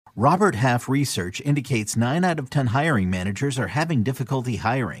Robert Half research indicates 9 out of 10 hiring managers are having difficulty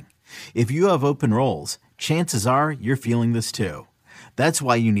hiring. If you have open roles, chances are you're feeling this too. That's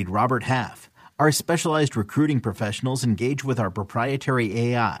why you need Robert Half. Our specialized recruiting professionals engage with our proprietary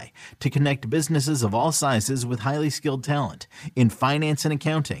AI to connect businesses of all sizes with highly skilled talent in finance and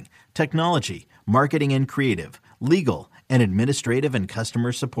accounting, technology, marketing and creative, legal, and administrative and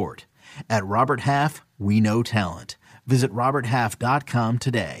customer support. At Robert Half, we know talent. Visit roberthalf.com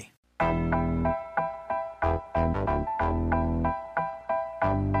today.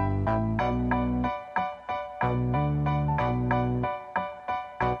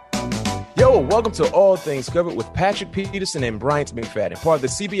 Yo, welcome to All Things Covered with Patrick Peterson and Bryant McFadden, part of the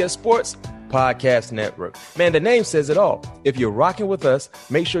CBS Sports Podcast Network. Man, the name says it all. If you're rocking with us,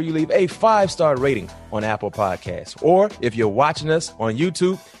 make sure you leave a 5-star rating on Apple Podcasts. Or if you're watching us on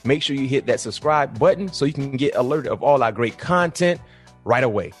YouTube, make sure you hit that subscribe button so you can get alerted of all our great content right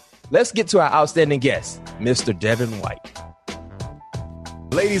away. Let's get to our outstanding guest, Mr. Devin White.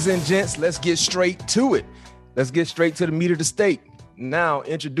 Ladies and gents, let's get straight to it. Let's get straight to the meat of the steak. Now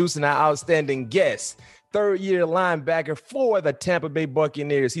introducing our outstanding guest, third-year linebacker for the Tampa Bay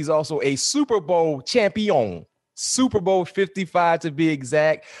Buccaneers. He's also a Super Bowl champion, Super Bowl 55 to be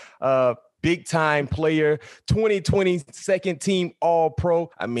exact, big-time player, 2020 second-team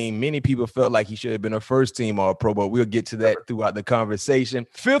All-Pro. I mean, many people felt like he should have been a first-team All-Pro, but we'll get to that throughout the conversation.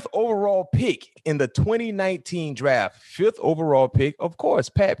 5th overall pick in the 2019 draft. 5th overall pick. Of course,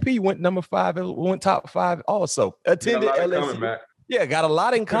 Pat P went number 5, went top 5 also. Attended LSU. Yeah, got a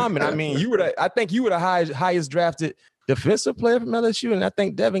lot in common. I mean, I think you were the highest drafted defensive player from LSU, and I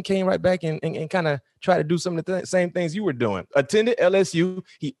think Devin came right back and kind of tried to do some of the same things you were doing. Attended LSU.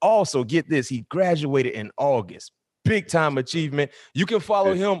 He also, get this, he graduated in August. Big time achievement. You can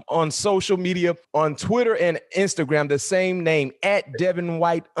follow him on social media, on Twitter and Instagram, the same name, at Devin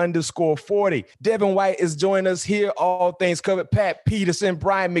White _40. Devin White is joining us here. All Things Covered. Pat Peterson,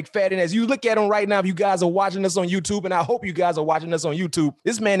 Bryant McFadden. As you look at him right now, if you guys are watching us on YouTube, and I hope you guys are watching us on YouTube,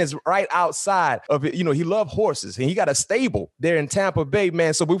 this man is right outside of it. You know, he loves horses, and he got a stable there in Tampa Bay,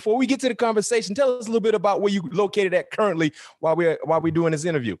 man. So before we get to the conversation, tell us a little bit about where you located at currently while we're doing this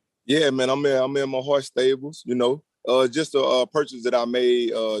interview. Yeah, man, I'm in my horse stables, you know. Just a purchase that I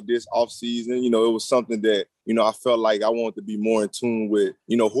made this off season. You know, it was something that, you know, I felt like I wanted to be more in tune with,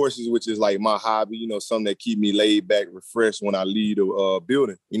 you know, horses, which is like my hobby, you know, something that keep me laid back, refreshed when I leave the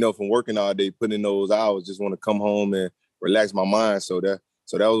building, you know, from working all day, putting in those hours, just want to come home and relax my mind. So that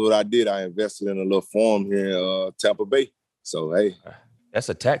was what I did. I invested in a little farm here in Tampa Bay. So, hey. That's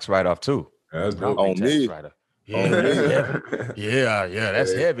a tax write-off too. That's on me. Yeah,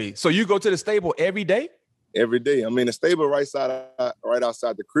 that's heavy. So you go to the stable every day? Every day. I mean, the stable right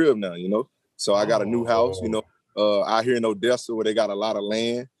outside the crib now, you know. So I got a new house, you know, out here in Odessa where they got a lot of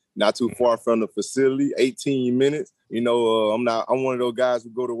land, not too far from the facility, 18 minutes. You know, I'm one of those guys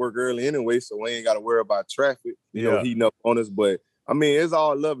who go to work early anyway, so we ain't got to worry about traffic, you know, heating up on us. But I mean, it's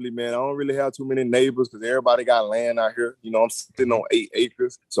all lovely, man. I don't really have too many neighbors because everybody got land out here. You know, I'm sitting on 8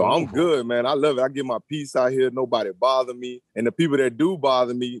 acres. So I'm good, man. I love it. I get my peace out here. Nobody bother me. And the people that do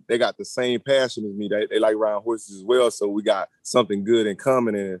bother me, they got the same passion as me. They like riding horses as well. So we got something good in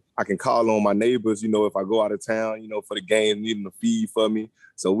common. And I can call on my neighbors, you know, if I go out of town, you know, for the game, needing a feed for me.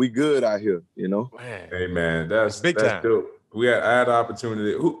 So we good out here, you know. Man. Hey, man, that's big time. Dope. I had the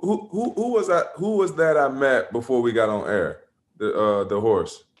opportunity. Who was that? Who was that I met before we got on air? The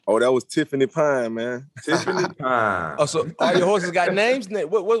horse. Oh, that was Tiffany Pine, man. Tiffany Pine. Oh, so all your horses got names?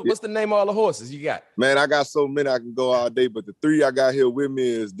 What's the name of all the horses you got? Man, I got so many I can go all day, but the 3 I got here with me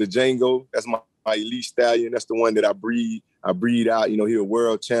is the Django. That's my elite stallion. That's the one that I breed. I breed out. You know, he's a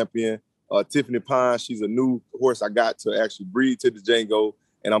world champion. Tiffany Pine, she's a new horse I got to actually breed to the Django,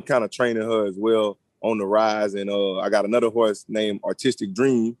 and I'm kind of training her as well on the rise. And I got another horse named Artistic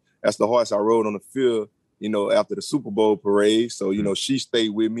Dream. That's the horse I rode on the field, you know, after the Super Bowl parade. So, you know, she stayed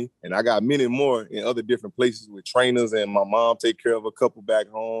with me. And I got many more in other different places with trainers, and my mom take care of a couple back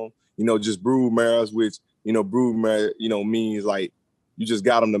home, you know, just brood mares, which, you know, brood mare, you know, means like you just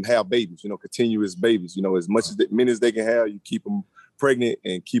got them to have babies, you know, continuous babies, you know, as many as they can have, you keep them pregnant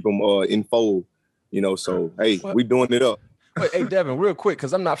and keep them in fold, you know. So, hey, we doing it up. Wait, hey, Devin, real quick,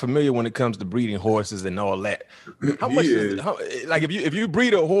 because I'm not familiar when it comes to breeding horses and all that. How much like if you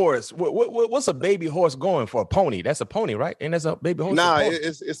breed a horse, what's a baby horse going for? A pony? That's a pony, right? And that's a baby horse. Nah,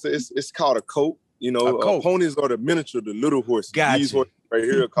 it's called a colt. You know, ponies are the miniature, the little horses. These horses right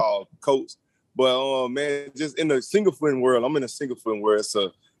here are called colts. But man, just in the single foot world, I'm in a single foot world.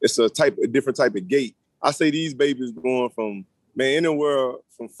 It's a different type of gait. I say these babies going from Man, anywhere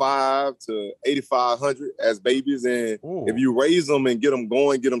from 5 to 8,500 as babies. And if you raise them and get them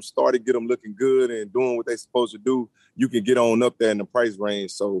going, get them started, get them looking good and doing what they're supposed to do, you can get on up there in the price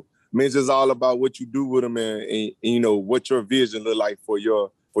range. So, I mean, it's just all about what you do with them and you know, what your vision look like for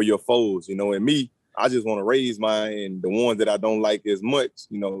your foes, you know. And me, I just want to raise mine, and the ones that I don't like as much,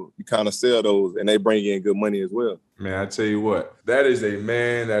 you know, you kind of sell those and they bring in good money as well. Man, I tell you what, that is a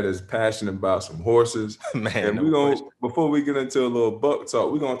man that is passionate about some horses. Man, and before we get into a little buck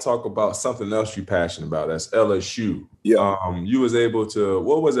talk, we're gonna talk about something else you're passionate about. That's LSU. Yeah. You was able to.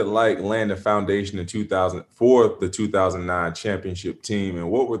 What was it like laying the foundation in 2000 for the 2009 championship team,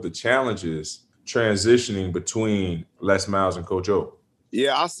 and what were the challenges transitioning between Les Miles and Coach O?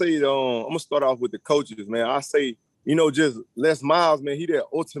 Yeah, I say I'm gonna start off with the coaches, man. I say, you know, just Les Miles, man, he that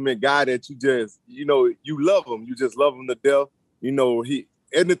ultimate guy that you just, you know, you love him. You just love him to death. You know,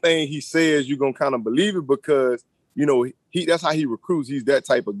 anything he says, you're gonna kind of believe it because, you know, that's how he recruits. He's that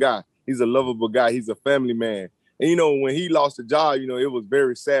type of guy. He's a lovable guy. He's a family man. And, you know, when he lost the job, you know, it was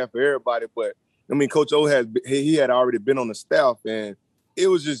very sad for everybody. But, I mean, Coach O had already been on the staff, and it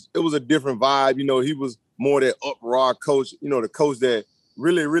was a different vibe. You know, he was more that uproar coach, you know, the coach that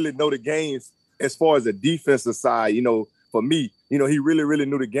really, really know the games as far as the defensive side. You know, for me, you know, he really, really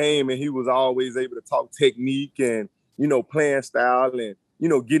knew the game, and he was always able to talk technique and, you know, playing style and, you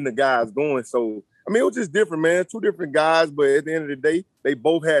know, getting the guys going. So, I mean, it was just different, man. Two different guys, but at the end of the day, they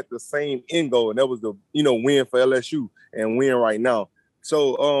both had the same end goal, and that was the, you know, win for LSU and win right now.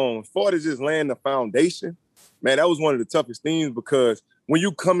 So, as far as just laying the foundation, man, that was one of the toughest things because when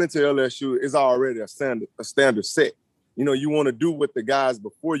you come into LSU, it's already a standard set. You know, you want to do what the guys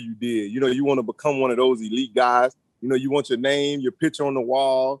before you did. You know, you want to become one of those elite guys. You know, you want your name, your picture on the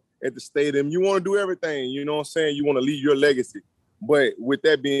wall at the stadium. You want to do everything. You know what I'm saying? You want to leave your legacy. But with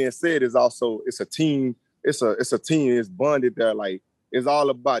that being said, it's a team. It's a team. It's bonded there. Like, it's all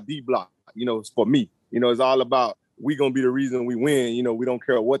about D block. You know, it's for me. You know, it's all about we gonna be the reason we win. You know, we don't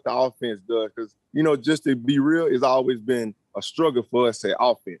care what the offense does because, you know, just to be real, it's always been a struggle for us at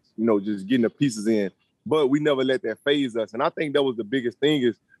offense. You know, just getting the pieces in. But we never let that phase us. And I think that was the biggest thing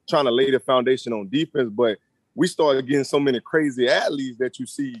is trying to lay the foundation on defense. But we started getting so many crazy athletes that you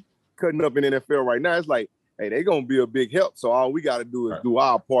see cutting up in the NFL right now. It's like, hey, they're going to be a big help. So all we got to do is do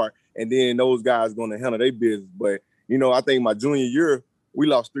our part. And then those guys going to handle their business. But, you know, I think my junior year, we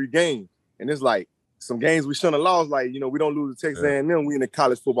lost 3 games. And it's like some games we shouldn't have lost. Like, you know, we don't lose to Texas A&M. We in the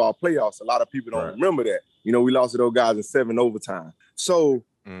college football playoffs. A lot of people don't remember that. You know, we lost to those guys in 7 overtime. So,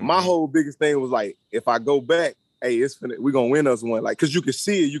 my whole biggest thing was like, if I go back, hey, we're gonna win us one. Like, cause you can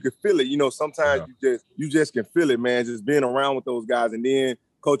see it, you can feel it. You know, sometimes you just can feel it, man. Just being around with those guys, and then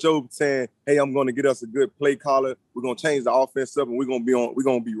Coach O saying, "Hey, I'm gonna get us a good play caller. We're gonna change the offense up, and we're gonna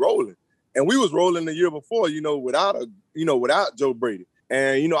be rolling." And we was rolling the year before, you know, without Joe Brady.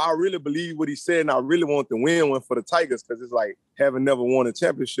 And you know, I really believe what he said, and I really want to win one for the Tigers because it's like having never won a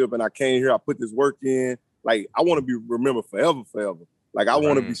championship, and I came here, I put this work in. Like, I want to be remembered forever. Like, I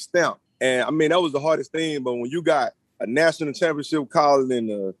want to be stamped. And, I mean, that was the hardest thing. But when you got a national championship calling and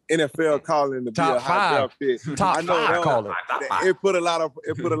the NFL calling to be a high draft pick, Top 5 calling. It put a lot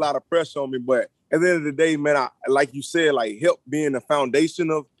of pressure on me. But at the end of the day, man, I, like you said, like, help being the foundation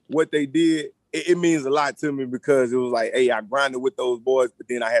of what they did, it means a lot to me because it was like, hey, I grinded with those boys, but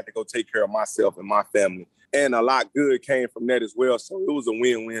then I had to go take care of myself and my family. And a lot good came from that as well. So it was a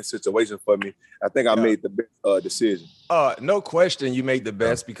win-win situation for me. I think I made the best decision. No question you made the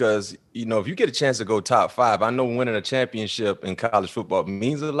best because, you know, if you get a chance to go top 5, I know winning a championship in college football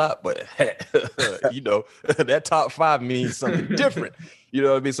means a lot, but, you know, that top 5 means something different. You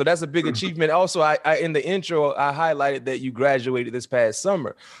know what I mean? So that's a big achievement. Also, I in the intro, I highlighted that you graduated this past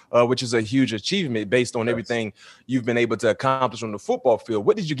summer, which is a huge achievement based on everything you've been able to accomplish on the football field.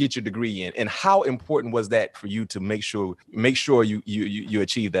 What did you get your degree in, and how important was that for you to make sure you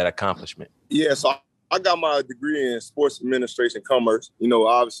achieve that accomplishment? Yeah, so I got my degree in sports administration, commerce. You know,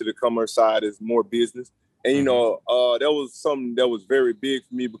 obviously the commerce side is more business, and you know, that was something that was very big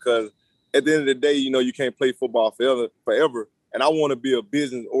for me because at the end of the day, you know, you can't play football forever. And I want to be a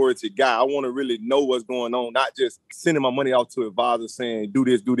business-oriented guy. I want to really know what's going on, not just sending my money out to advisors saying, do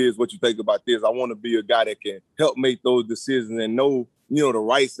this, what you think about this. I want to be a guy that can help make those decisions and know, you know, the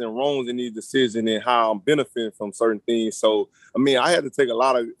rights and wrongs in these decisions and how I'm benefiting from certain things. So, I mean, I had to take a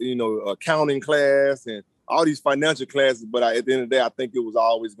lot of, you know, accounting class and all these financial classes, but at the end of the day, I think it was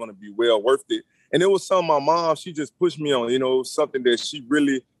always going to be well worth it. And it was something my mom, she just pushed me on, you know, something that she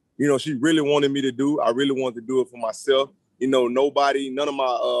really wanted me to do. I really wanted to do it for myself. You know, none of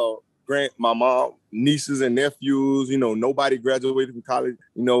my my mom, nieces and nephews, nobody graduated from college.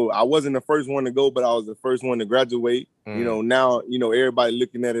 I wasn't the first one to go, but I was the first one to graduate. Now, everybody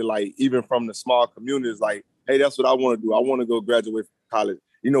looking at it like, even from the small communities, like, hey, that's what I want to do. I want to go graduate from college.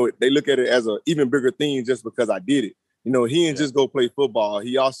 They look at it as an even bigger thing just because I did it. He didn't just go play football.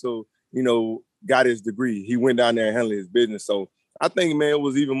 He also, got his degree. He went down there and handled his business. So I think, man, it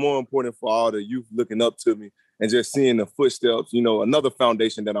was even more important for all the youth looking up to me and just seeing the footsteps, another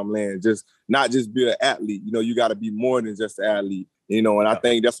foundation that I'm laying, just not just be an athlete. You got to be more than just an athlete, and I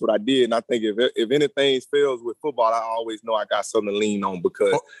think that's what I did. And I think if anything fails with football, I always know I got something to lean on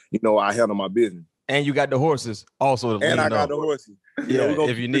because, I handle my business. And you got the horses also to lean on. And I got the horses. Yeah, we're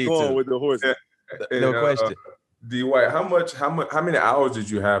gonna if you keep need going to. with the horses. No question. D. White, how many hours did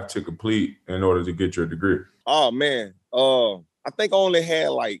you have to complete in order to get your degree? Oh man, I think I only had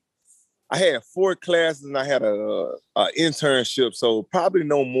I had 4 classes and I had a internship, so probably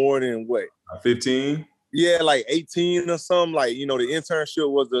no more than 15. Yeah, like 18 or something. Like the internship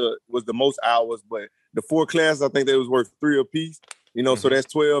was the most hours, but the 4 classes I think they was worth 3 apiece. So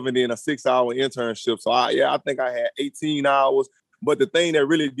that's 12, and then a 6-hour internship. So I think I had 18 hours. But the thing that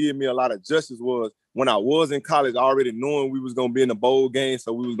really did me a lot of justice was when I was in college, already knowing we was gonna be in the bowl game,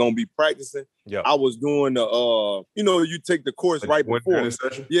 so we was gonna be practicing. Yeah, I was doing the you take the course right before.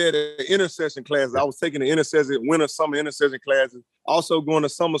 Intercession? Yeah, the intercession classes. I was taking the intercession, winter, summer intercession classes. Also going to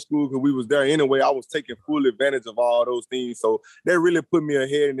summer school because we was there anyway. I was taking full advantage of all those things. So that really put me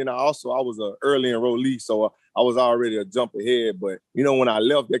ahead. And then I was an early enrollee, so I was already a jump ahead. But when I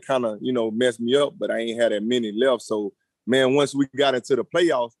left, that kind of messed me up. But I ain't had that many left. So man, once we got into the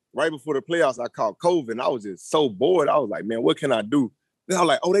playoffs, right before the playoffs, I caught COVID, and I was just so bored. I was like, man, what can I do? Then I was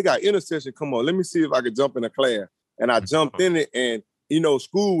like, oh, they got intercession. Come on, let me see if I could jump in a class. And I jumped in it, and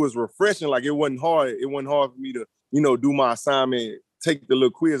school was refreshing. Like it wasn't hard. It wasn't hard for me to do my assignment, take the little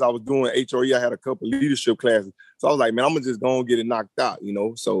quiz. I was doing HRE. I had a couple leadership classes. So I was like, man, I'm gonna just go and get it knocked out,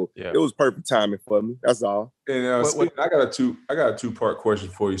 So It was perfect timing for me. That's all. And I got a 2-part question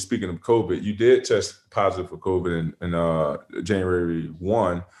for you. Speaking of COVID, you did test positive for COVID in January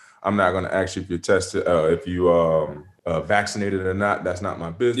 1. I'm not going to ask you if you tested, if you vaccinated or not. That's not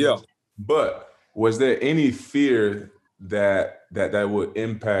my business. Yeah. But was there any fear that would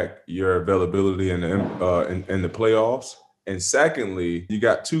impact your availability in the playoffs? And secondly, you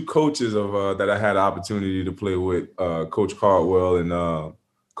got 2 coaches of that I had the opportunity to play with, Coach Caldwell and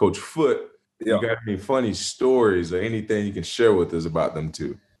Coach Foote. Yeah. You got any funny stories or anything you can share with us about them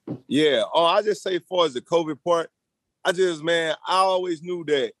 2? Yeah. I just say as far as the COVID part, I always knew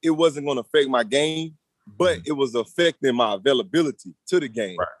that it wasn't going to affect my game, but it was affecting my availability to the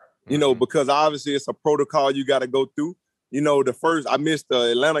game. Right. Because obviously it's a protocol you got to go through. I missed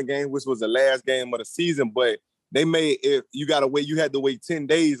the Atlanta game, which was the last game of the season, but they made it, you had to wait 10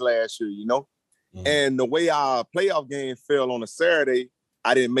 days last year, And the way our playoff game fell on a Saturday,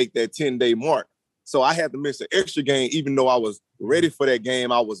 I didn't make that 10-day mark. So I had to miss an extra game, even though I was ready for that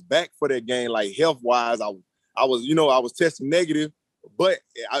game. I was back for that game, like health-wise. I was testing negative, but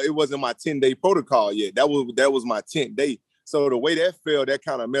it wasn't my 10-day protocol yet. That was my 10th day. So the way that fell, that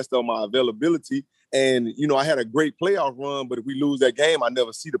kind of messed up my availability. And, I had a great playoff run, but if we lose that game, I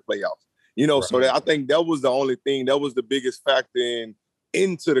never see the playoffs. Right. So I think that was the only thing. That was the biggest factor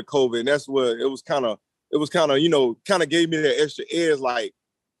into the COVID. And that's what it was kind of, gave me that extra edge. Like,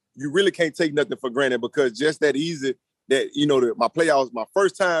 you really can't take nothing for granted because just that easy that, my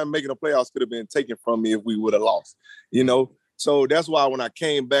first time making the playoffs could have been taken from me if we would have lost, So that's why when I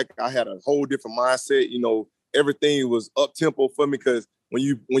came back, I had a whole different mindset. Everything was up tempo for me because when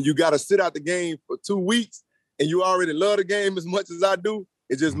you got to sit out the game for 2 weeks and you already love the game as much as I do,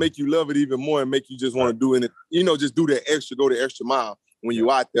 it just make you love it even more and make you just want to do it, just do that extra, go the extra mile when you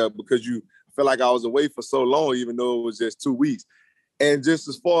out there because you feel like I was away for so long, even though it was just 2 weeks. And just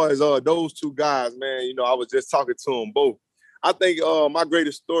as far as those 2 guys, man, I was just talking to them both. I think my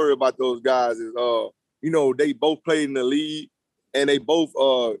greatest story about those guys is, they both played in the league and they both,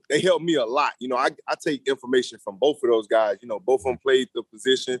 they helped me a lot. I take information from both of those guys. Both of them played the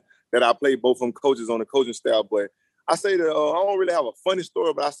position that I played, both of them coaches on the coaching staff, but I say that I don't really have a funny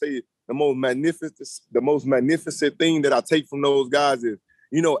story, but I say the most magnificent thing that I take from those guys is,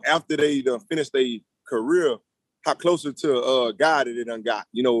 after they finish their career, how closer to God that they done got,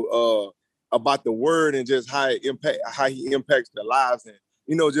 about the word and just how he impacts their lives. And,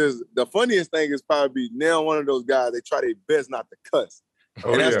 just the funniest thing is probably now one of those guys, they try their best not to cuss.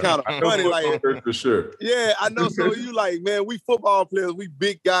 Oh, and that's kind of funny. Like, for sure. Yeah, I know. So you like, man, we football players, we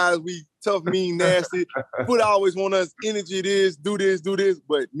big guys, we tough, mean, nasty. Foot always want us energy this, do this,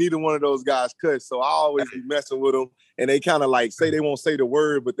 but neither one of those guys cut. So I always be messing with them, and they kind of like say they won't say the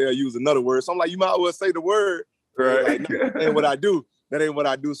word, but they'll use another word. So I'm like, you might as well say the word. Right. Like, no, that ain't what I do. That ain't what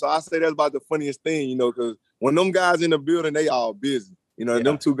I do. So I say that's about the funniest thing, you know, because when them guys in the building, they all busy. You know,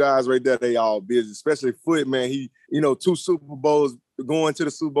 them two guys right there, they all busy, especially Foot, man. He, 2 Super Bowls, going to the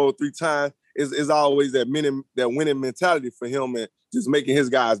Super Bowl 3 times is always that winning mentality for him and just making his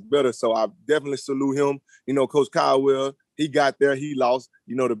guys better. So I definitely salute him. You know, Coach Caldwell, he got there, he lost.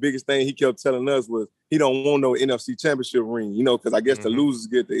 You know, the biggest thing he kept telling us was he don't want no NFC championship ring, you know, because I guess the losers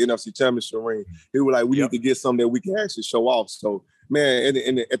get the NFC championship ring. He was like, we need to get something that we can actually show off. So, man,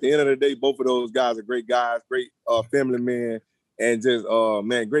 at the end of the day, both of those guys are great guys, great family men. And just,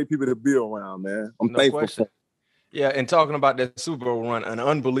 man, great people to be around, man. I'm thankful for. Yeah, and talking about that Super Bowl run, an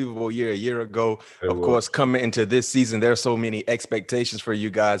unbelievable year a year ago. Of course, coming into this season, there are so many expectations for you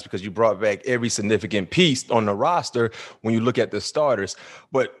guys because you brought back every significant piece on the roster when you look at the starters.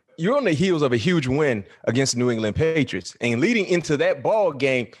 But you're on the heels of a huge win against the New England Patriots. And leading into that ball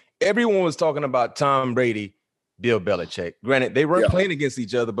game, everyone was talking about Tom Brady, Bill Belichick. Granted, they weren't playing against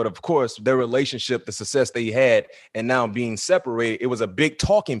each other, but of course, their relationship, the success they had, and now being separated, it was a big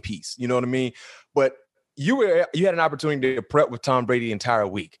talking piece. You know what I mean? But you had an opportunity to prep with Tom Brady the entire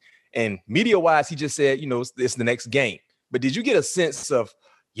week. And media-wise, he just said, it's the next game. But did you get a sense of,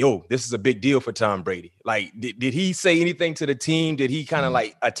 this is a big deal for Tom Brady? Like, did he say anything to the team? Did he kind of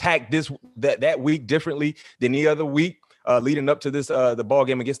like attack that week differently than any other week leading up to this the ball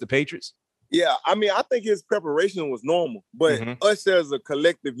game against the Patriots? Yeah, I mean, I think his preparation was normal, but us as a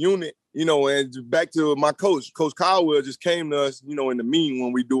collective unit, and back to my Coach Caldwell just came to us, in the meeting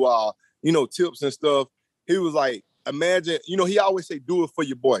when we do our, tips and stuff. He was like, imagine, he always say, do it for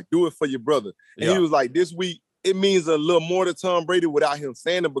your boy, do it for your brother. And he was like, this week, it means a little more to Tom Brady without him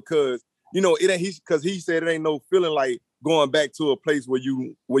saying it because, it ain't, because he said it ain't no feeling like going back to a place where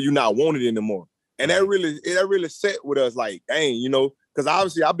you not wanted anymore. And that really set with us like, dang, because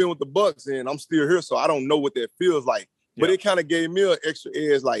obviously I've been with the Bucs and I'm still here, so I don't know what that feels like. But it kind of gave me an extra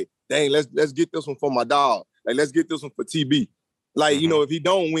edge, like, dang, let's get this one for my dog. Like, let's get this one for TB. Like, if he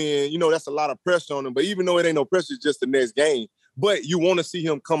don't win, that's a lot of pressure on him. But even though it ain't no pressure, it's just the next game. But you want to see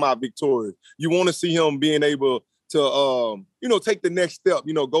him come out victorious. You want to see him being able to, take the next step,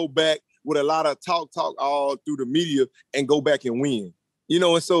 go back with a lot of talk all through the media and go back and win.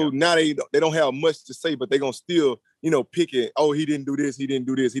 And so now they don't have much to say, but they're going to still, pick it. Oh, he didn't do this. He didn't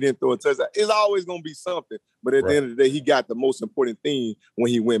do this. He didn't throw a touchdown. It's always going to be something. But at the end of the day, he got the most important thing when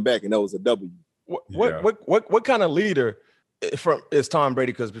he went back, and that was a W. What kind of leader is Tom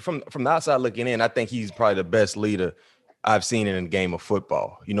Brady? Because from the outside looking in, I think he's probably the best leader I've seen in a game of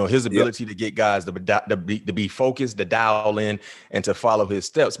football. His ability to get guys to be focused, to dial in, and to follow his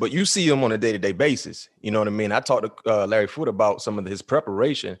steps. But you see him on a day-to-day basis. You know what I mean? I talked to Larry Foote about some of his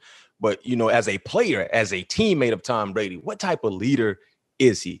preparation. But, as a player, as a teammate of Tom Brady, what type of leader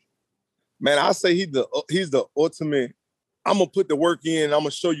is he? Man, I say he's the ultimate. I'm going to put the work in. I'm going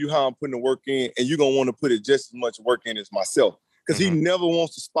to show you how I'm putting the work in. And you're going to want to put it just as much work in as myself. Because he never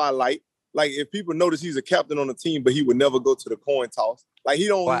wants to spotlight. Like, if people notice he's a captain on the team, but he would never go to the coin toss. Like, he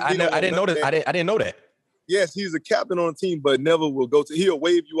don't. Well, I didn't know that. I didn't know that. Yes, he's a captain on the team, but never will go to. He'll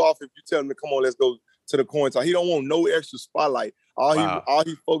wave you off if you tell him to come on, let's go to the coin toss. He don't want no extra spotlight. All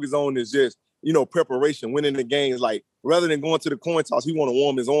he focuses on is just, preparation, winning the games. Like, rather than going to the coin toss, he want to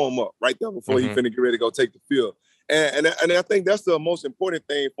warm his arm up right there before he finna get ready to go take the field. And I think that's the most important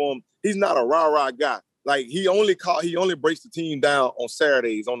thing for him. He's not a rah-rah guy. Like, he only breaks the team down on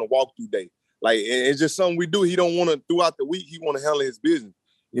Saturdays on the walkthrough day. Like, it's just something we do. He don't want to, throughout the week, he want to handle his business.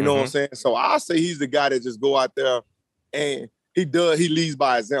 You know what I'm saying? So I say he's the guy that just go out there and he leads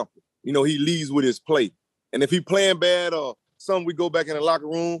by example. He leads with his play. And if he playing bad or something, we go back in the locker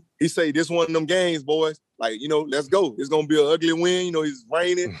room, he say, this one of them games, boys. Like, let's go. It's going to be an ugly win. It's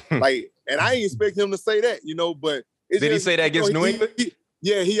raining. Like, and I ain't expect him to say that, but. Did he say that against New England?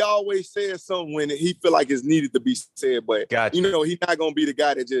 He always says something when he feel like it's needed to be said. But, he's not going to be the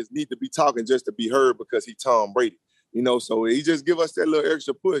guy that just need to be talking just to be heard because he Tom Brady. So he just give us that little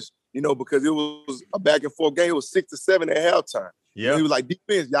extra push, because it was a back and forth game. It was 6-7 at halftime. Yeah. He was like,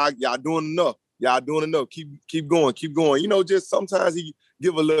 defense, y'all doing enough. Y'all doing enough. Keep going. Just sometimes he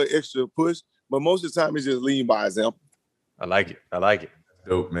give a little extra push, but most of the time he's just leading by example. I like it.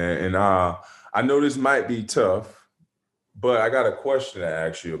 Dope, man. And I know this might be tough, but I got a question to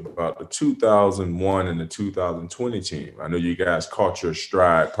ask you about the 2001 and the 2020 team. I know you guys caught your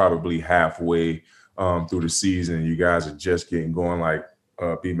stride probably halfway through the season. You guys are just getting going. Like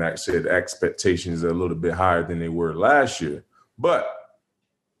B-Mac said, expectations are a little bit higher than they were last year. But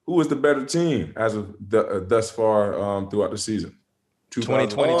who was the better team as of thus far throughout the season?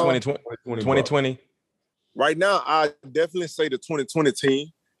 2020. Right now, I definitely say the 2020 team.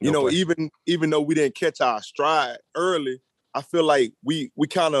 You know, even though we didn't catch our stride early, I feel like we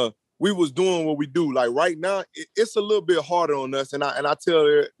was doing what we do. Like right now, it's a little bit harder on us, and I tell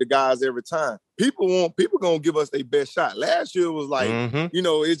the guys every time, people gonna give us their best shot. Last year was like, you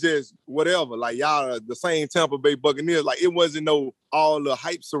know, it's just whatever. Like y'all are the same Tampa Bay Buccaneers. Like it wasn't all the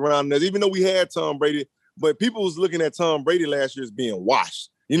hype surrounding us, even though we had Tom Brady. But people was looking at Tom Brady last year as being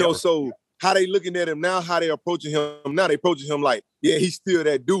washed. You know, so how they looking at him now, how they approaching him now, they approaching him like, yeah, he's still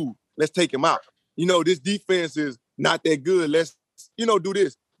that dude. Let's take him out. You know, this defense is not that good. Let's, you know, do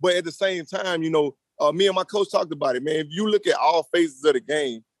this. But at the same time, you know, me and my coach talked about it, man. If you look at all phases of the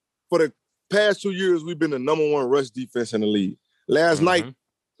game, for the past 2 years, we've been the number one rush defense in the league. Last night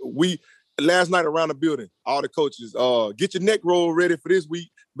around the building, all the coaches, get your neck roll ready for this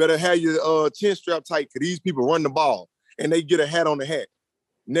week. Better have your chin strap tight because these people run the ball and they get a hat on the hat.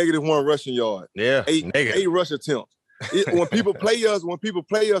 -1 rushing yard. Yeah, eight rush attempts. When people play us,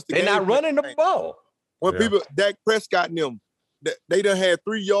 they're not running the ball. When people, Dak Prescott and them, they done had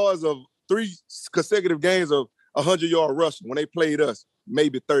 3 consecutive games of 100-yard rushing. When they played us,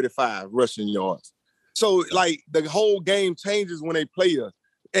 maybe 35 rushing yards. So, like, the whole game changes when they play us.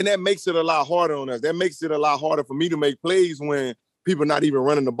 And that makes it a lot harder on us. That makes it a lot harder for me to make plays when people not even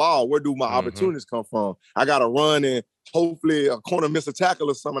running the ball. Where do my opportunities come from? I got to run and hopefully a corner miss a tackle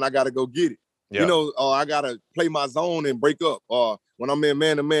or something. I got to go get it. Yeah. You know, I got to play my zone and break up. When I'm in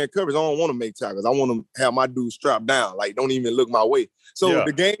man-to-man coverage, I don't want to make tackles. I want to have my dude strapped down. Like, don't even look my way. So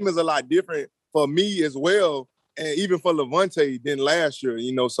the game is a lot different for me as well, and even for Levante than last year,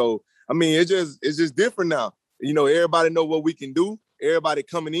 you know. So, I mean, it's just different now. You know, everybody know what we can do. Everybody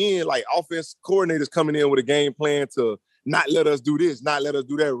coming in, like offense coordinators coming in with a game plan to not let us do this, not let us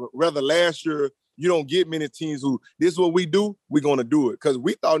do that. Rather, last year, you don't get many teams who, this is what we do, we're going to do it. Because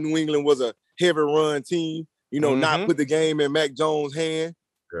we thought New England was a heavy run team, you know, not put the game in Mac Jones' hand.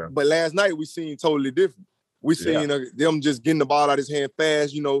 Yeah. But last night, we seen totally different. We seen them just getting the ball out of his hand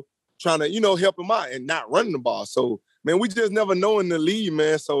fast, you know, trying to, you know, help him out and not running the ball. So, man, we just never know in the league,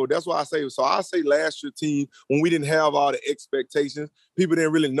 man. So that's why I say, last year team, when we didn't have all the expectations, people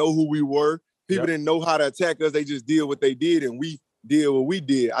didn't really know who we were. People didn't know how to attack us. They just did what they did, and we did what we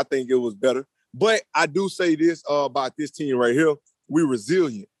did. I think it was better. But I do say this about this team right here. We're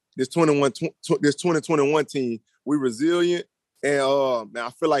resilient. This 2021 team, we're resilient. And man, I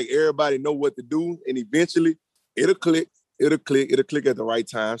feel like everybody know what to do, and eventually it'll click. It'll click at the right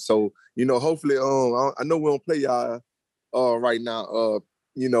time. So, you know, hopefully, I know we don't play y'all right now,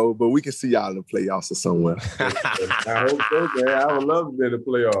 you know, but we can see y'all in the playoffs or somewhere. I hope so, man. I would love to be in the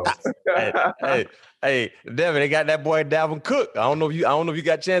playoffs. hey, Devin, they got that boy Dalvin Cook. I don't know if you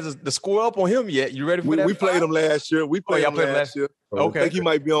got chances to score up on him yet. You ready for that? We played him last year. We played him last year. Okay. I think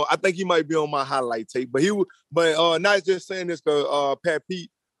he might be on my highlight tape. But not just saying this because Pat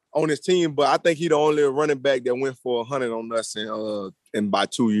Pete on his team, but I think he the only running back that went for 100 on us in by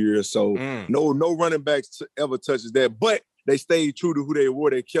 2 years. So no running backs ever touches that. But they stayed true to who they were.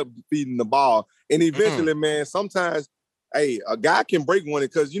 They kept feeding the ball. And eventually, man, sometimes, a guy can break one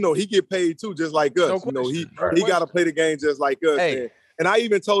because, you know, he get paid too, just like us. You know, he got to play the game just like us. And I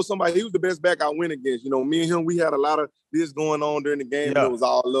even told somebody he was the best back I went against. You know, me and him, we had a lot of this going on during the game. Yeah. It was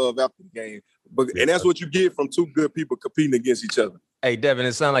all love after the game. And that's what you get from two good people competing against each other. Hey, Devin,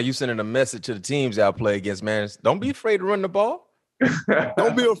 it sounds like you sending a message to the teams y'all play against, man. Don't be afraid to run the ball.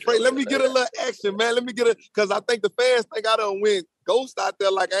 Don't be afraid. Let me get a little action, man. Because I think the fans think I done went ghost out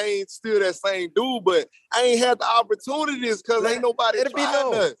there like I ain't still that same dude, but I ain't had the opportunities because ain't nobody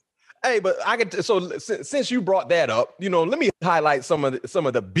trying us. Hey, but since you brought that up, you know, let me highlight some of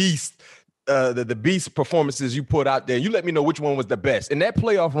the beast performances you put out there. You let me know which one was the best. In that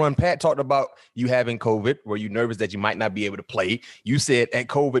playoff run, Pat talked about you having COVID. Were you nervous that you might not be able to play? You said at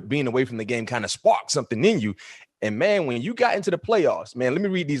COVID, being away from the game kind of sparked something in you. And, man, when you got into the playoffs, man, let me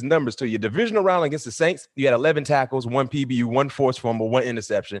read these numbers to you. Divisional round against the Saints, you had 11 tackles, 1 PBU, 1 forced fumble, 1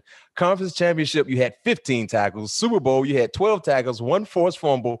 interception. Conference championship, you had 15 tackles. Super Bowl, you had 12 tackles, 1 forced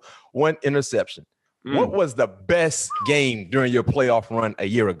fumble, 1 interception. What was the best game during your playoff run a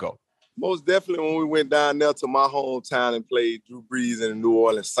year ago? Most definitely when we went down there to my hometown and played Drew Brees and the New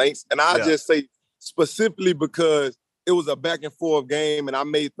Orleans Saints. And I just say specifically because it was a back and forth game, and I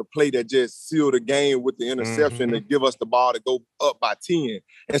made the play that just sealed the game with the interception to give us the ball to go up by 10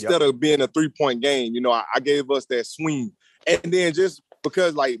 instead of being a 3-point game. You know, I gave us that swing. And then just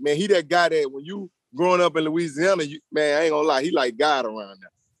because, like, man, he that guy that when you growing up in Louisiana, man, I ain't gonna lie, he like God around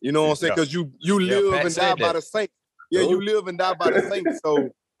there. You know what I'm saying? Because you live and die by the Saints. Yeah, you live and die by the Saints. So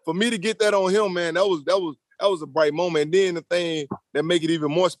for me to get that on him, man, that was a bright moment. And then the thing that make it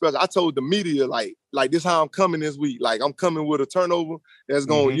even more special, I told the media, like this how I'm coming this week. Like, I'm coming with a turnover that's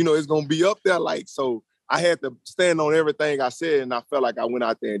going, it's going to be up there. Like, so I had to stand on everything I said, and I felt like I went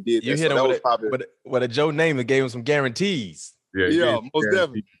out there and did that. You hit him with a Joe Namath gave him some guarantees. Yeah, most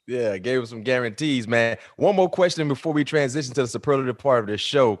definitely. Yeah, gave him some guarantees, man. One more question before we transition to the superlative part of the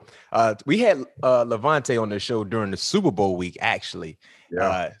show. We had Levante on the show during the Super Bowl week, actually.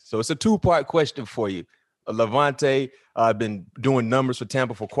 Yeah. So it's a two-part question for you. Levante, been doing numbers for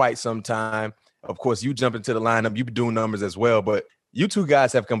Tampa for quite some time. Of course, you jump into the lineup. You've been doing numbers as well, but you two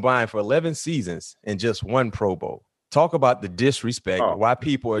guys have combined for 11 seasons and just one Pro Bowl. Talk about the disrespect, why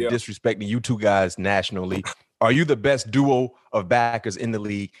people are disrespecting you two guys nationally. Are you the best duo of backers in the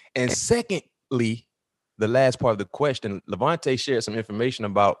league? And secondly, the last part of the question, Levante shared some information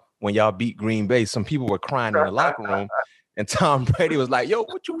about when y'all beat Green Bay. Some people were crying in the locker room, and Tom Brady was like, yo,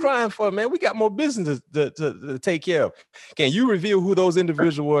 what you crying for, man? We got more business to take care of. Can you reveal who those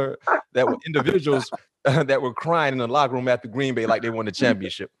individuals were that were crying in the locker room after Green Bay like they won the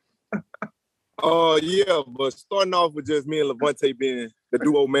championship? Yeah, but starting off with just me and Levante being the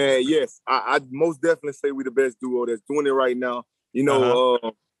duo, man, yes, I most definitely say we the best duo that's doing it right now.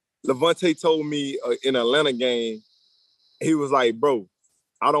 Levante told me in an Atlanta game, he was like, bro,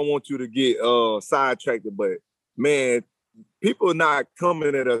 I don't want you to get sidetracked, but, man, people are not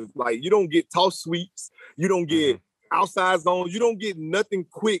coming at us. Like, you don't get toss sweeps. You don't get outside zones. You don't get nothing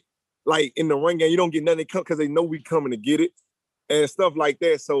quick, like, in the run game. You don't get nothing because they know we coming to get it and stuff like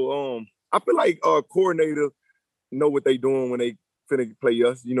that. So, I feel like coordinators know what they doing when they finna play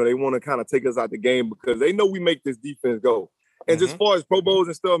us. They want to kind of take us out the game because they know we make this defense go. And just as far as Pro Bowls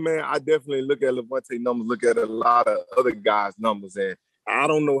and stuff, man, I definitely look at Levante numbers, look at a lot of other guys' numbers, and I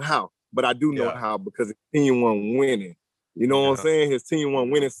don't know how, but I do know how because his team wasn't winning. You know what I'm saying? His team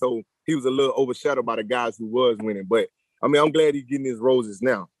wasn't winning, so he was a little overshadowed by the guys who was winning. But, I mean, I'm glad he's getting his roses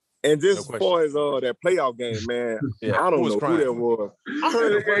now. And just as far as that playoff game, man, I don't know who that was. I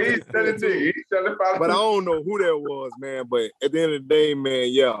heard it, but I don't know who that was, man. But at the end of the day,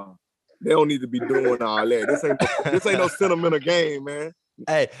 man, they don't need to be doing all that. This ain't no sentimental game, man.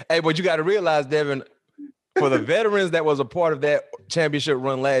 Hey, but you got to realize, Devin, for the veterans that was a part of that championship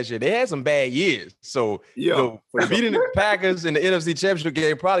run last year, they had some bad years. So, beating the Packers in the NFC Championship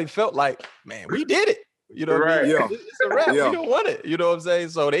game probably felt like, man, we did it. You know what I mean? Yeah. It's a wrap. You don't want it. You know what I'm saying?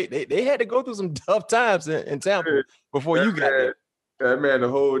 So they had to go through some tough times in Tampa before you got there. That man the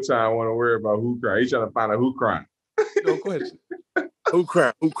whole time want to worry about who crying. He's trying to find out who crying. No question. Who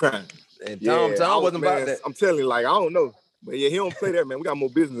crying? And Tom wasn't about that. I'm telling you, like, I don't know. But he don't play that, man. We got more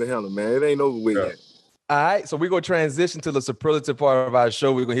business to handle, man. It ain't over with yet. All right, so we're going to transition to the superlative part of our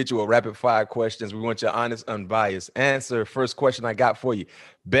show. We're going to hit you with rapid-fire questions. We want your honest, unbiased answer. First question I got for you.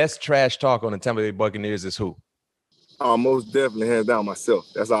 Best trash talk on the Tampa Bay Buccaneers is who? Most definitely, hands down, myself.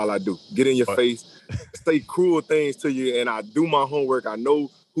 That's all I do. Get in your face, say cruel things to you, and I do my homework. I know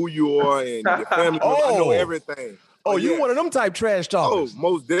who you are and your family. I know everything. You one of them type trash talkers.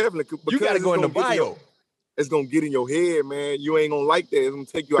 Most definitely. You got to go in the bio. It's going to get in your head, man. You ain't going to like that. It's going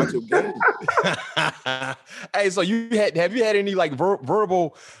to take you out your game. Hey, so have you had any like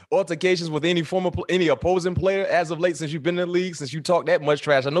verbal altercations with any opposing player as of late since you've been in the league, since you talk that much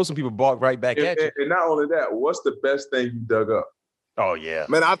trash? I know some people bark right back at you. And not only that, what's the best thing you dug up? Oh, yeah.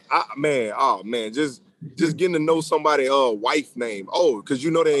 Man, just getting to know somebody's wife name. Oh, because you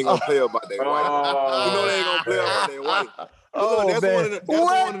know they ain't going to play about their wife. You know they ain't going to play about their wife.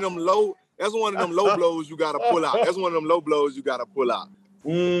 That's one of them low blows you gotta pull out.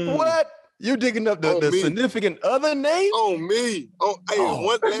 What? You digging up the significant other name? On me.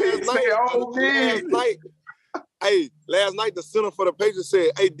 Last night the center for the Patriots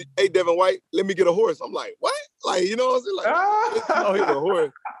said, hey, Devin White, let me get a horse. I'm like, what? Like, you know what I'm saying? Like, he's a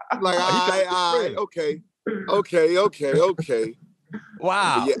horse. I'm like, all right, okay.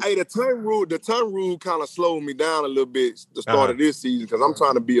 Wow. Yeah, the turn rule kind of slowed me down a little bit the start of this season because I'm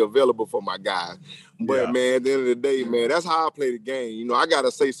trying to be available for my guys. But man, at the end of the day, man, that's how I play the game. I gotta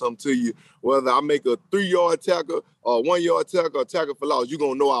say something to you. Whether I make a 3-yard tackle or 1-yard tackle or tackle for loss, you're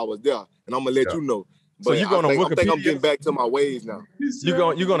gonna know I was there, and I'm gonna let you know. But so you're gonna I think I'm getting back to my ways now. You're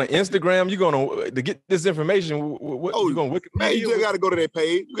gonna Instagram. You're gonna to get this information. You gonna Wikipedia? Man, you just gotta go to their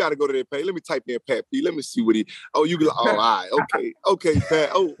page. Let me type in Pat P. Let me see what he. Oh, you. All right. Okay, Pat.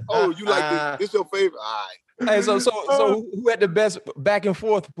 Oh, you like this? This your favorite? All right. Hey, so who had the best back and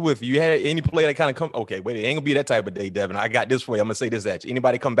forth with you? You had any player that kind of come? Okay, wait, it ain't gonna be that type of day, Devin. I got this for you. I'm gonna say this at you.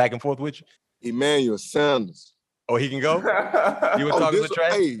 Anybody come back and forth with you? Emmanuel Sanders. Oh, he can go. You were talking to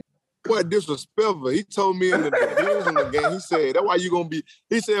trash. Boy, disrespectful. He told me in the division game, he said, that's why you gonna be,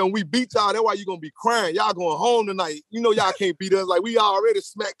 he said, when we beat y'all, that's why you gonna be crying. Y'all going home tonight. You know y'all can't beat us. Like, we already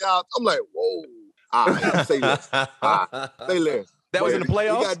smacked out. I'm like, whoa. All right, say less. Say less. That was in the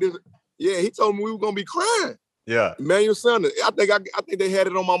playoffs? He told me we were gonna be crying. Yeah. Emmanuel Sanders. I think they had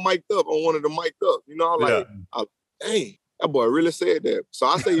it on my mic'd up, on one of the mic'd up. You know, dang, that boy really said that. So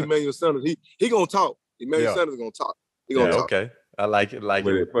I say Emmanuel Sanders, he gonna talk. Emmanuel Sanders gonna talk. He gonna talk. Okay. I like it.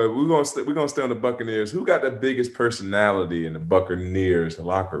 But we're gonna stay on the Buccaneers. Who got the biggest personality in the Buccaneers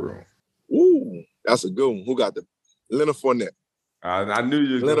locker room? Ooh, that's a good one. Who got the Leonard Fournette? I knew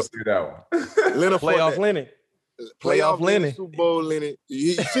you were gonna say that one. Leonard Playoff Fournette. Lenny. Playoff Lenny. Super Bowl Lenny.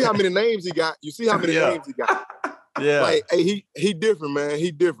 You see how many names he got? You see how many names he got? Yeah. Like, hey, he different, man.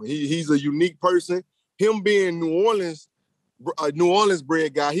 He different. He's a unique person. Him being New Orleans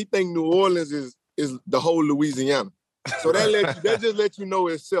bred guy, he think New Orleans is the whole Louisiana. So that just lets you know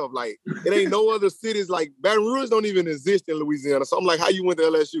itself. Like, it ain't no other cities. Like, Baton Rouge don't even exist in Louisiana. So I'm like, how you went to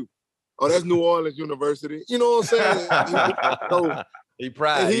LSU? Oh, that's New Orleans University. You know what I'm saying? He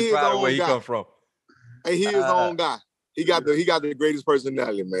proud of where he come from. Hey, he his own guy. He got the greatest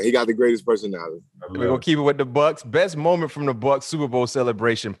personality, man. He got the greatest personality. We're gonna keep it with the Bucs. Best moment from the Bucs Super Bowl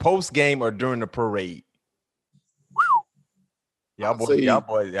celebration, post game or during the parade. Y'all boys let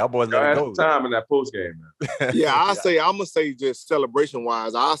it go. Time in that post game, man. Yeah, I'm gonna say just celebration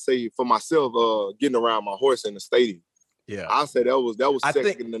wise. I say for myself, getting around my horse in the stadium. Yeah, I say that was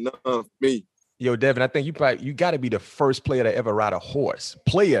second to none for me. Yo, Devin, I think you got to be the first player to ever ride a horse.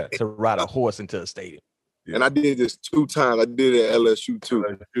 To ride a horse into a stadium. Yeah. And I did this 2 times. I did it at LSU too.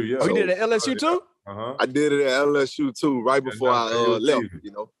 You did it at LSU too? Uh-huh. I did it at LSU too, right before I left.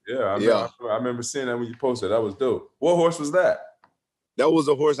 You know. Yeah, I remember seeing that when you posted. That was dope. What horse was that? That was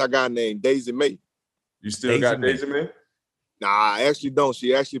a horse I got named Daisy May. You still got Daisy May? Nah, I actually don't.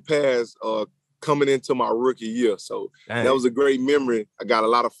 She actually passed coming into my rookie year. So that was a great memory. I got a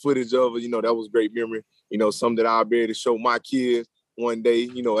lot of footage of it. You know, that was a great memory. You know, something that I'll be able to show my kids one day.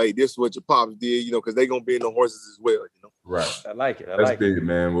 You know, hey, this is what your pops did, you know, because they're going to be in the horses as well, you know. Right. I like it. That's big,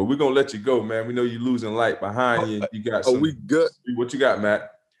 man. Well, we're going to let you go, man. We know you're losing light behind you. You got we good. What you got, Matt?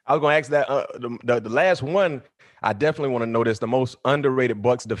 I was going to ask that. The last one, I definitely want to know this, the most underrated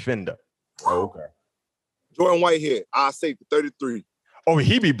Bucs defender. Oh, okay. Jordan Whitehead, our safety, 33. Oh,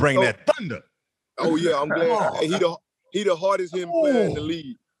 he be bringing that thunder. Oh, yeah, I'm glad. Hey, he the hardest hitting player in the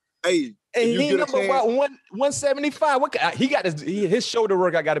league. Hey, and he ain't number about 175. He got his shoulder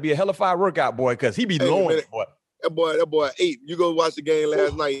workout got to be a hellified workout, boy, because he be blowing it, boy. That boy 8. You go watch the game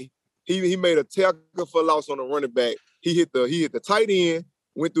last night. He made a tackle for loss on the running back. He hit the tight end,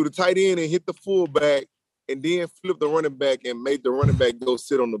 went through the tight end and hit the fullback, and then flipped the running back and made the running back go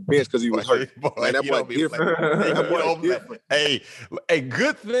sit on the bench because he was hurt. Man, that boy different. That boy different. Hey,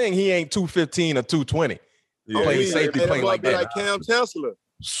 good thing he ain't 215 or 220. Yeah. Playing safety, playing like that. Like Cam Chancellor.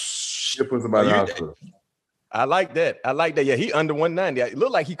 I like that. Yeah, he under 190. It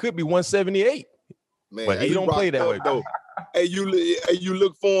looked like he could be 178. Man, but he don't play that way. Though. Hey, you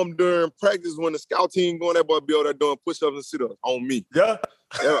look for him during practice when the scout team going, that boy be out there doing push-ups and sit-ups on me. Yeah.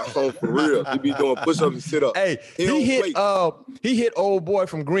 Yeah, for real. He be doing push-ups and sit-ups. Hey, he hit old boy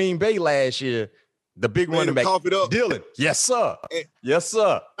from Green Bay last year, the big running back, Dylan. Yes, sir. Yes,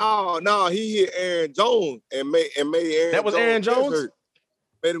 sir. No, he hit Aaron Jones and made Aaron. That was Jones Aaron Jones? Hurt.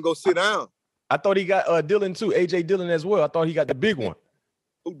 Made him go sit down. I thought he got Dylan too, AJ Dylan as well. I thought he got the big one.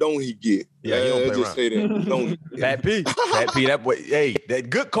 Who don't he get? Yeah, he don't play just say that. Who don't he get? Pat P, that boy. Hey, that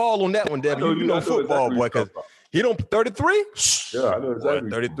good call on that one, Devin. You know football, boy, because he don't 33. Yeah, I know exactly.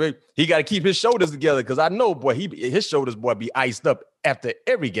 33. He got to keep his shoulders together because I know, boy, his shoulders, boy, be iced up after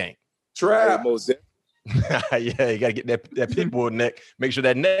every game. Trap. Yeah, you got to get that pit bull neck. Make sure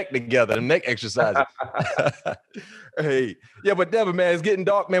that neck together, the neck exercises. Hey, yeah, but Devin, man, it's getting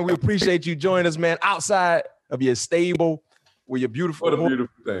dark, man. We appreciate you joining us, man, outside of your stable. With your beautiful, what a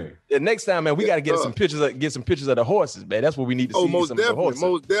beautiful thing. The next time, man, we got to get some pictures of the horses, man. That's what we need to see. Most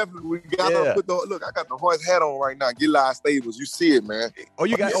definitely. We got to put look. I got the horse hat on right now. Get Live Stables. You see it, man. Oh,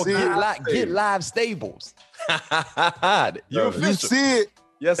 you got get Live Stables. You see it?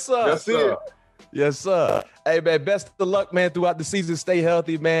 Yes, sir. Yes, sir. Yes, sir. Hey, man, best of luck, man, throughout the season. Stay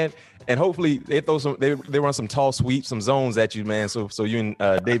healthy, man. And hopefully they run some tall sweeps, some zones at you, man. So you and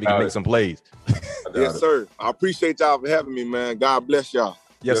David can make some plays. Yes, sir. I appreciate y'all for having me, man. God bless y'all.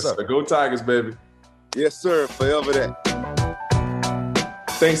 Yes, sir. Go Tigers, baby. Yes, sir. Forever that.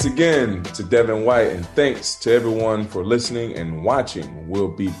 Thanks again to Devin White, and thanks to everyone for listening and watching. We'll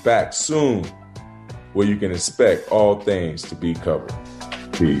be back soon where you can expect all things to be covered.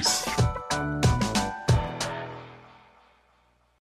 Peace.